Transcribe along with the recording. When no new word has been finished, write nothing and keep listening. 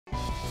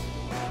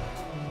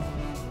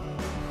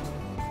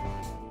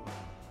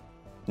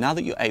Now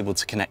that you're able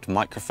to connect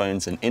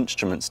microphones and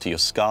instruments to your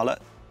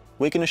Scarlett,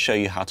 we're going to show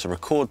you how to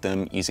record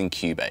them using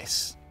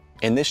Cubase.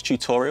 In this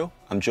tutorial,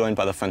 I'm joined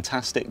by the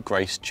fantastic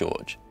Grace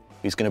George,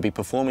 who's going to be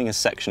performing a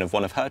section of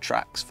one of her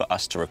tracks for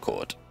us to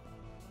record.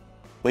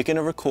 We're going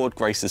to record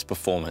Grace's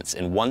performance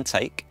in one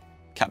take,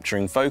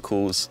 capturing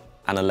vocals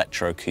and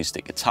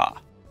electroacoustic guitar.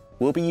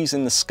 We'll be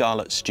using the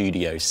Scarlett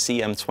Studio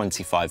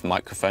CM25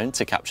 microphone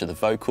to capture the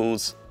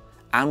vocals,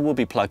 and we'll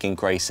be plugging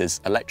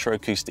Grace's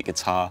electroacoustic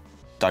guitar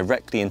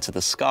directly into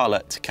the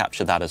Scarlett to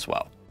capture that as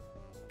well.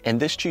 In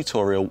this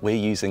tutorial, we're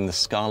using the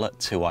Scarlett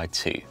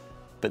 2i2,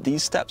 but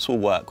these steps will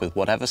work with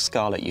whatever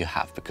Scarlett you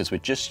have because we're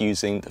just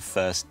using the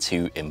first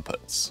two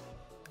inputs.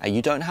 And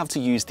you don't have to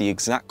use the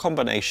exact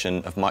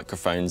combination of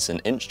microphones and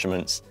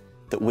instruments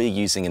that we're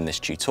using in this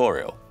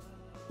tutorial.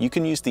 You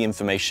can use the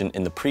information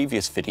in the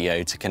previous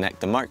video to connect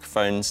the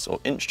microphones or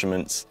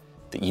instruments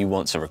that you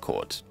want to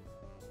record.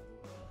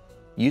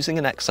 Using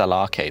an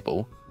XLR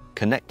cable,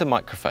 connect the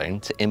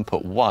microphone to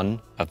input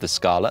 1 of the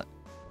Scarlett,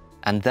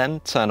 and then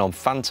turn on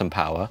phantom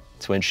power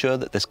to ensure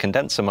that this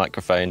condenser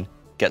microphone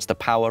gets the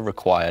power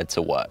required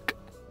to work.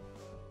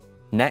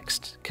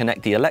 Next,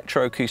 connect the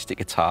electroacoustic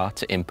guitar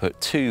to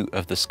input 2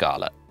 of the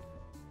Scarlett.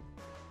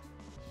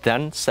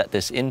 Then set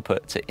this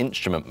input to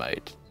instrument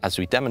mode, as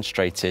we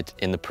demonstrated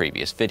in the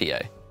previous video.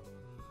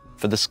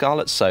 For the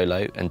Scarlett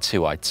Solo and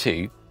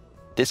 2i2,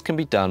 this can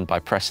be done by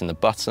pressing the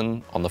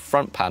button on the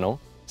front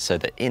panel so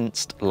that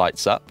INST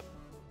lights up,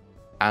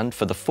 and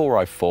for the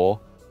 4i4,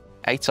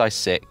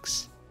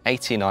 8i6,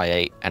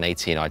 18i8 and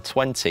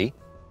 18i20,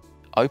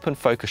 open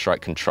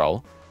Focusrite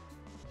control,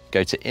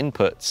 go to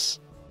Inputs,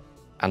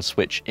 and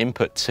switch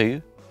Input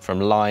 2 from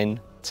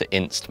line to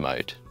INST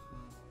mode.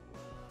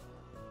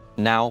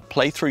 Now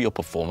play through your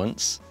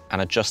performance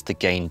and adjust the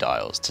gain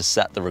dials to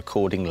set the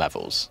recording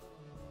levels.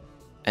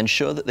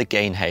 Ensure that the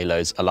gain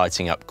halos are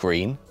lighting up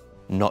green,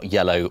 not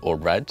yellow or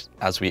red,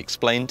 as we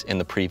explained in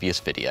the previous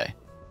video.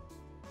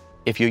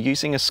 If you're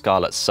using a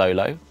Scarlett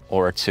Solo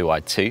or a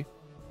 2i2,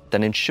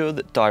 then ensure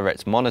that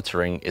direct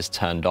monitoring is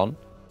turned on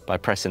by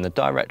pressing the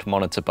direct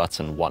monitor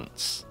button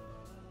once.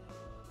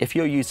 If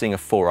you're using a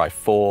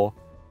 4i4,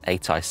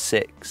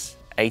 8i6,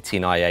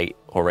 18i8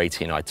 or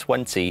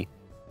 18i20,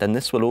 then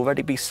this will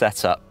already be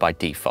set up by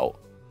default.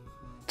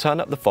 Turn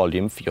up the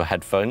volume for your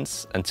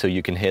headphones until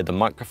you can hear the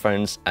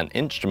microphones and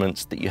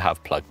instruments that you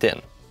have plugged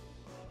in.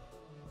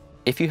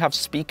 If you have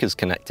speakers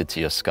connected to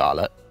your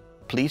Scarlett,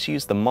 please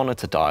use the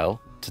monitor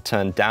dial to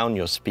turn down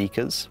your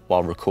speakers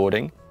while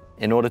recording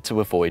in order to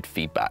avoid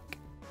feedback.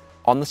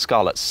 On the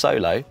Scarlett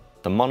Solo,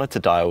 the monitor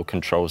dial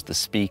controls the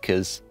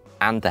speakers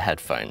and the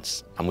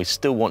headphones, and we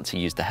still want to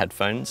use the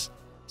headphones,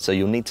 so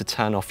you'll need to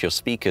turn off your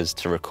speakers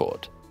to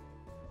record.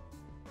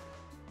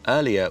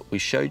 Earlier, we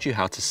showed you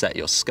how to set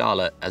your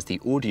Scarlett as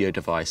the audio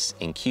device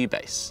in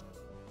Cubase.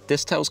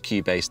 This tells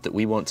Cubase that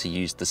we want to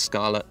use the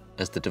Scarlett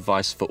as the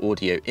device for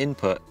audio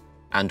input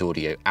and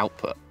audio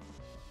output.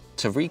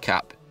 To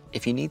recap,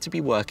 if you need to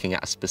be working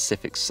at a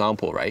specific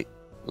sample rate,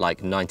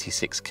 like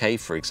 96K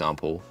for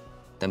example,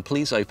 then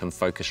please open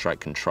Focusrite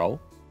control,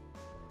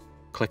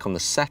 click on the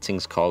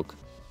settings cog,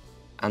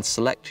 and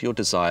select your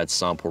desired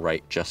sample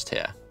rate just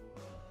here.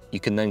 You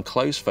can then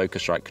close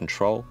Focusrite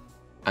control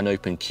and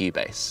open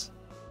Cubase.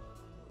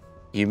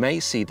 You may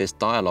see this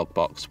dialog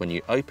box when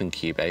you open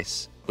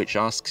Cubase, which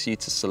asks you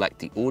to select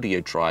the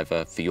audio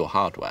driver for your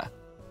hardware.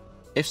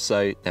 If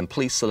so, then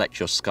please select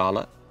your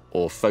Scarlett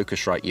or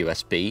Focusrite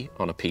USB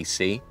on a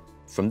PC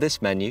from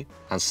this menu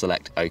and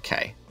select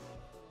OK.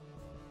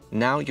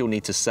 Now you'll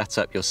need to set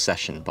up your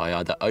session by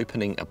either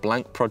opening a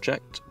blank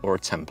project or a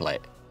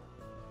template.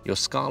 Your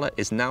Scarlett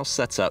is now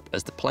set up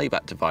as the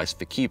playback device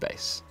for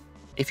Cubase.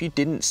 If you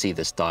didn't see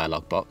this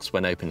dialog box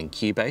when opening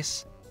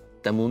Cubase,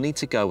 then we'll need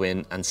to go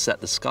in and set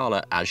the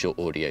Scarlett as your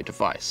audio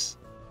device.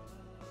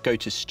 Go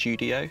to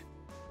Studio,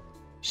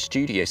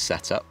 Studio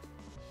Setup,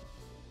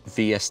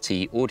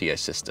 VST Audio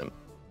System,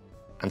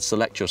 and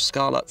select your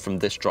Scarlett from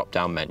this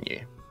drop-down menu.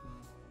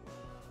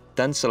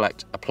 Then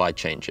select Apply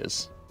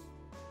Changes.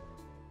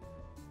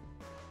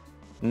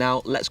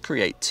 Now let's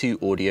create 2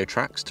 audio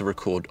tracks to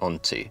record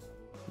onto,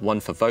 one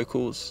for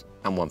vocals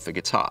and one for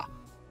guitar.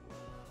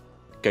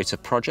 Go to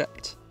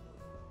Project,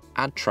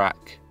 Add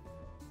Track,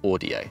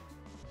 Audio.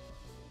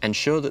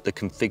 Ensure that the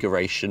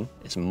configuration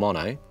is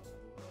mono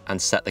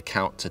and set the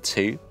count to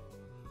 2,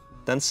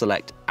 then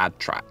select Add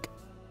Track.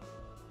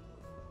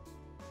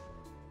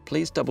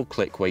 Please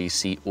double-click where you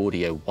see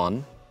Audio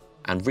 1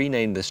 and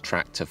rename this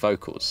track to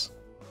Vocals.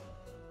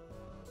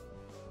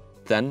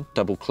 Then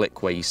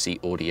double-click where you see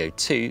Audio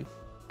 2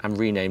 and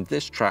rename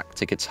this track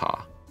to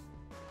Guitar.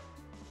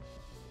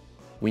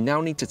 We now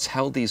need to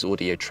tell these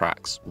audio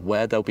tracks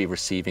where they'll be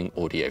receiving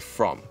audio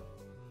from.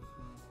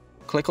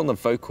 Click on the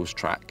Vocals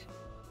track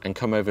and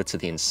come over to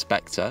the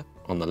inspector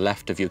on the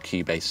left of your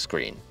Cubase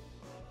screen.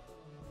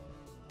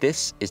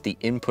 This is the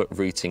input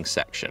routing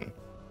section,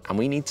 and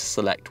we need to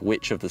select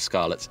which of the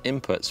Scarlett's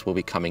inputs will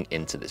be coming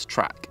into this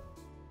track.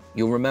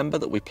 You'll remember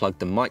that we plugged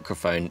the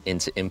microphone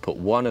into input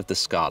 1 of the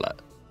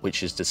Scarlett,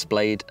 which is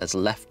displayed as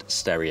left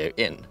stereo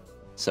in.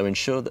 so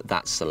ensure that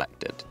that's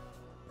selected.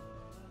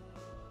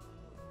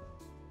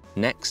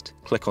 Next,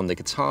 click on the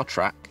guitar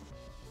track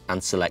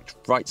and select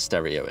right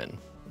stereo in,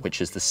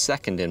 which is the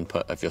second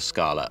input of your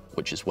Scarlett,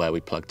 which is where we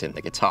plugged in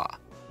the guitar.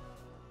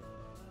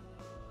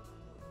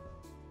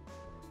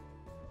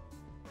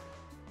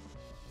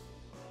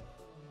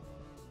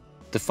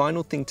 The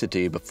final thing to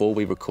do before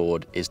we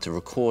record is to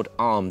record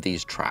arm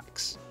these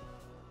tracks.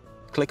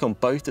 Click on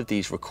both of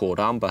these record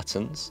arm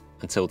buttons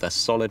until they're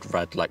solid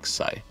red like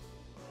so.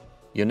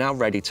 You're now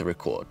ready to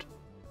record.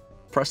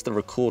 Press the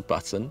record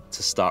button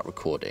to start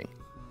recording.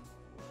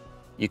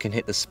 You can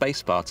hit the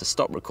spacebar to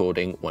stop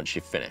recording once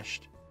you've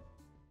finished.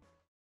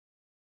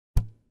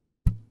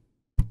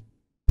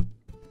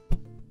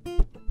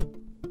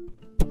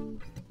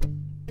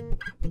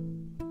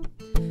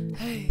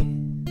 Hey.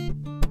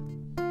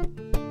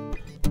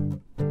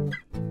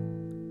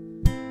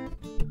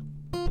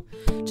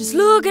 Just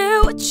look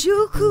at what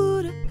you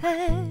could have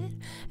had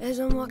as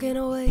I'm walking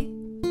away.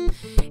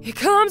 Here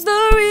comes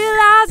the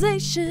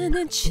realization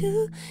that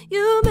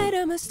you made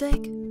a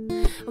mistake.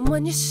 And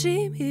when you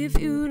see me, if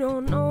you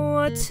don't know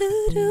what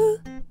to do,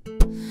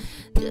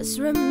 just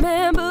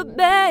remember,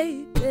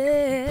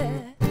 baby,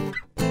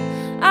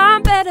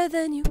 I'm better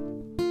than you.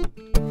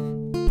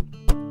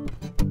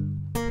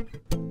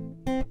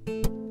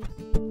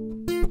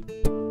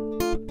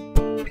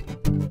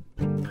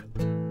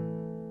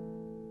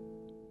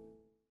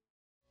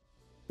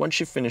 Once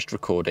you've finished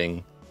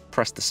recording,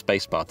 press the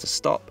spacebar to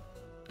stop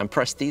and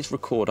press these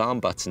record arm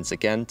buttons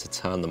again to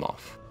turn them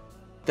off.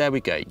 There we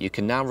go, you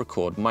can now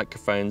record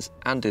microphones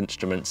and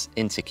instruments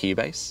into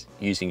Cubase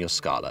using your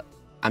Scarlett.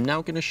 I'm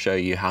now going to show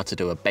you how to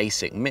do a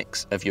basic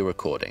mix of your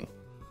recording.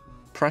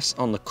 Press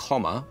on the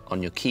comma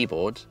on your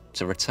keyboard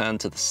to return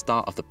to the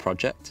start of the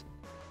project,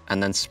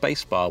 and then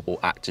spacebar will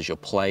act as your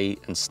play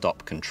and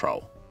stop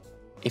control.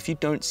 If you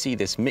don't see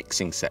this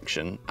mixing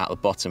section at the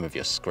bottom of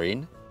your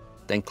screen,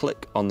 then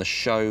click on the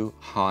Show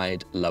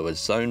Hide Lower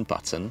Zone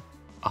button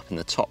up in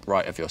the top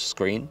right of your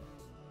screen,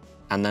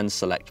 and then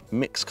select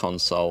Mix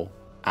Console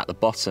at the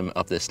bottom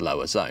of this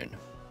lower zone.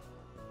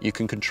 You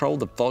can control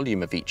the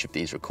volume of each of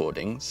these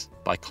recordings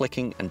by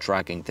clicking and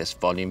dragging this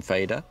volume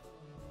fader,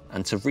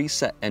 and to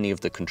reset any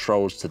of the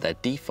controls to their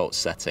default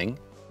setting,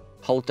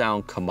 hold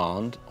down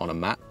Command on a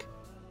Mac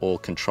or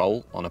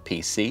Control on a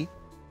PC,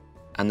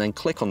 and then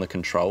click on the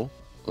control,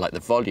 like the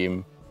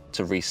volume,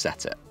 to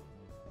reset it.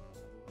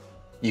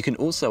 You can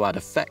also add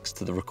effects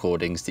to the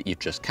recordings that you've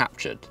just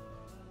captured.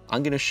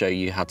 I'm going to show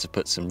you how to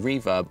put some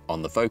reverb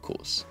on the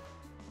vocals.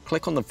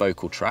 Click on the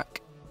vocal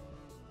track,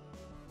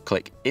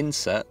 click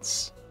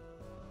Inserts,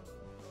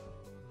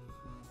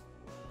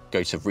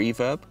 go to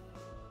Reverb,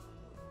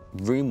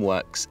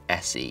 RoomWorks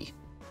SE.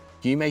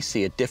 You may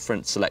see a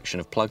different selection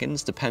of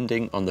plugins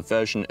depending on the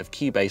version of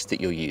Cubase that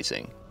you're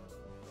using.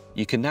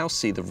 You can now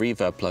see the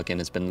Reverb plugin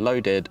has been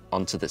loaded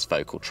onto this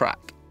vocal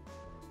track.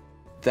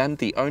 Then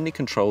the only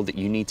control that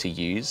you need to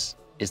use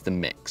is the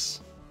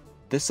mix.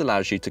 This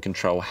allows you to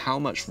control how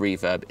much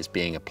reverb is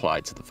being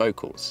applied to the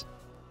vocals.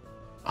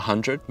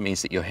 100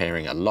 means that you're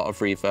hearing a lot of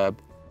reverb,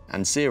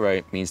 and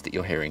 0 means that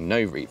you're hearing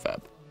no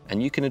reverb,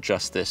 and you can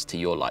adjust this to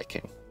your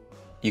liking.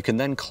 You can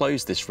then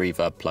close this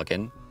reverb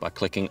plugin by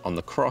clicking on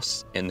the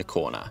cross in the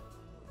corner.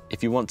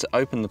 If you want to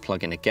open the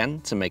plugin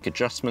again to make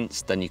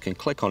adjustments, then you can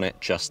click on it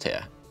just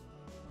here.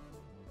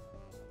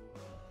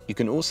 You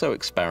can also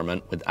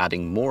experiment with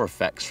adding more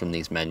effects from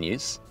these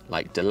menus,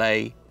 like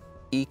delay,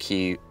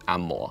 EQ,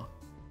 and more.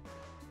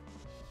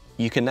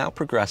 You can now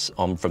progress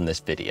on from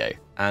this video,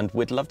 and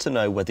we'd love to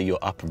know whether you're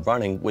up and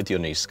running with your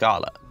new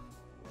Scarlett.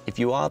 If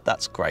you are,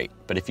 that's great,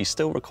 but if you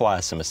still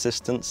require some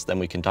assistance, then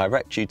we can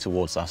direct you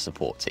towards our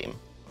support team.